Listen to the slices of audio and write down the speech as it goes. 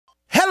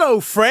Hello,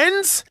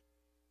 friends!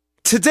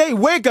 Today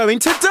we're going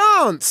to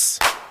dance!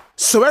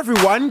 So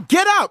everyone,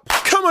 get up!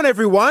 Come on,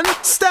 everyone,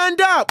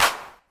 stand up!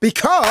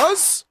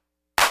 Because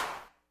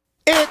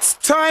it's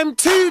time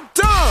to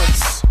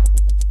dance!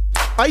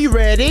 Are you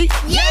ready?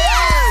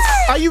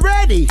 Yes! Are you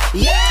ready?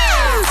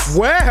 Yes!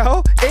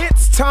 Well,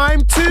 it's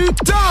time to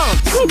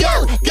dance! Go,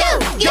 go,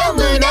 go,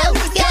 Muno!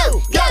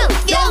 Go, go,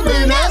 go,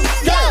 Muno!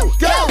 Go,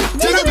 go,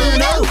 to the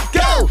Muno!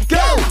 Go,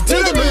 go,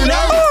 to the Muno!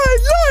 I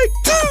like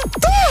to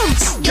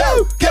dance!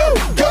 Go, go,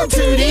 go,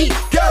 Tootie!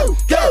 Go,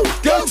 go,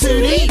 go,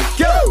 Tootie!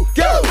 Go,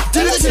 go, to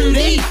the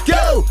Tootie!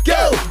 Go,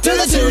 go, to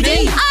the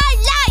Tootie! I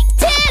like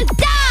to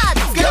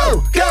dance!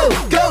 Go, go,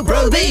 go,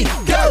 Broby!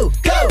 Go,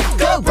 go,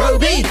 go,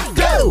 Broby!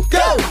 Go,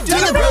 go, to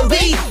the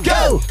Broby!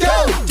 Go,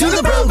 go, to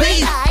the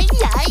Broby! I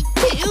like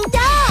to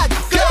dance!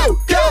 Go,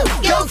 go,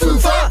 go,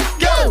 Foofa!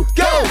 Go,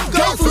 go,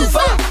 go,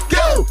 Foofa!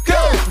 Go,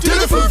 go, to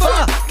the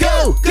Foofa!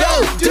 Go, go,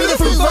 to the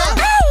Foofa! I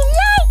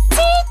like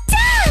to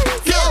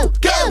dance! Go,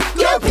 go,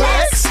 go,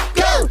 Plex!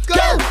 Go,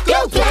 go, go,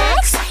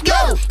 Plex! Go,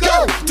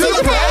 go, to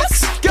the Plex!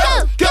 Go,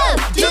 go,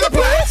 to the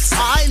Plex!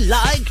 I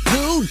like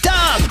to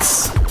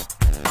dance.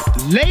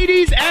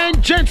 Ladies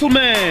and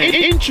gentlemen,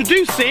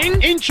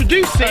 introducing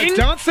a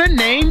dancer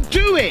named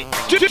Do It.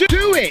 Do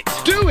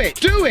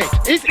it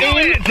is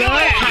in the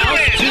house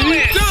to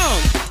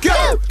dance.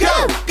 Go,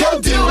 go, go,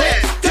 do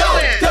it! Do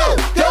it! Go,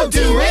 go,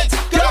 do it!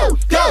 Go,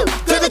 go,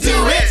 to the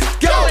do it!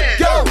 Go,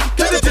 go,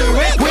 to the do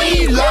it!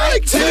 We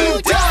like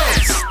to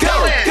dance!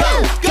 Go,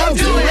 go, go,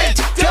 do it!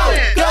 Go,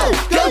 go,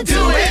 go,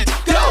 do it!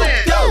 Go,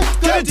 go,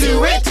 go,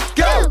 do it!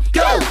 Go,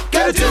 go,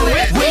 go, do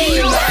it!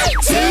 We like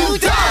to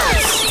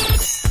dance!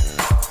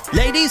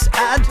 Ladies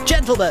and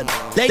gentlemen,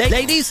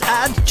 ladies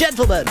and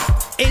gentlemen,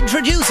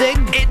 introducing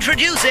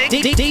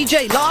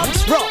DJ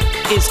Lance Rock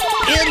is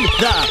in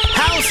the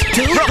house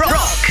to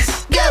rock.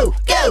 Go,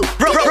 go,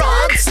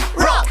 Lance,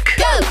 rock!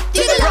 Go,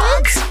 to the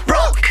Lance,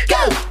 rock!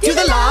 Go, to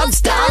the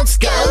Lance, dance!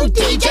 Go,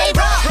 DJ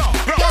Rock!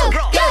 Go,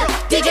 go,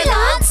 DJ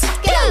Lance!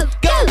 Go,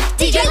 go,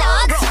 DJ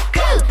Lance!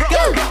 Go,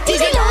 go,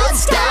 DJ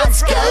Lance,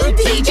 dance! Go,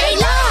 DJ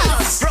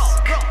Lance!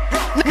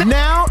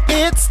 Now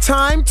it's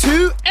time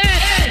to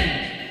end.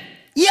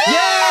 Yeah!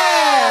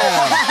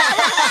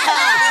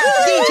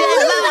 DJ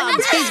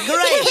Lance, he's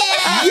great.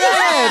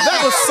 Yeah, that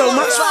was so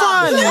much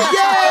fun.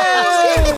 Yeah.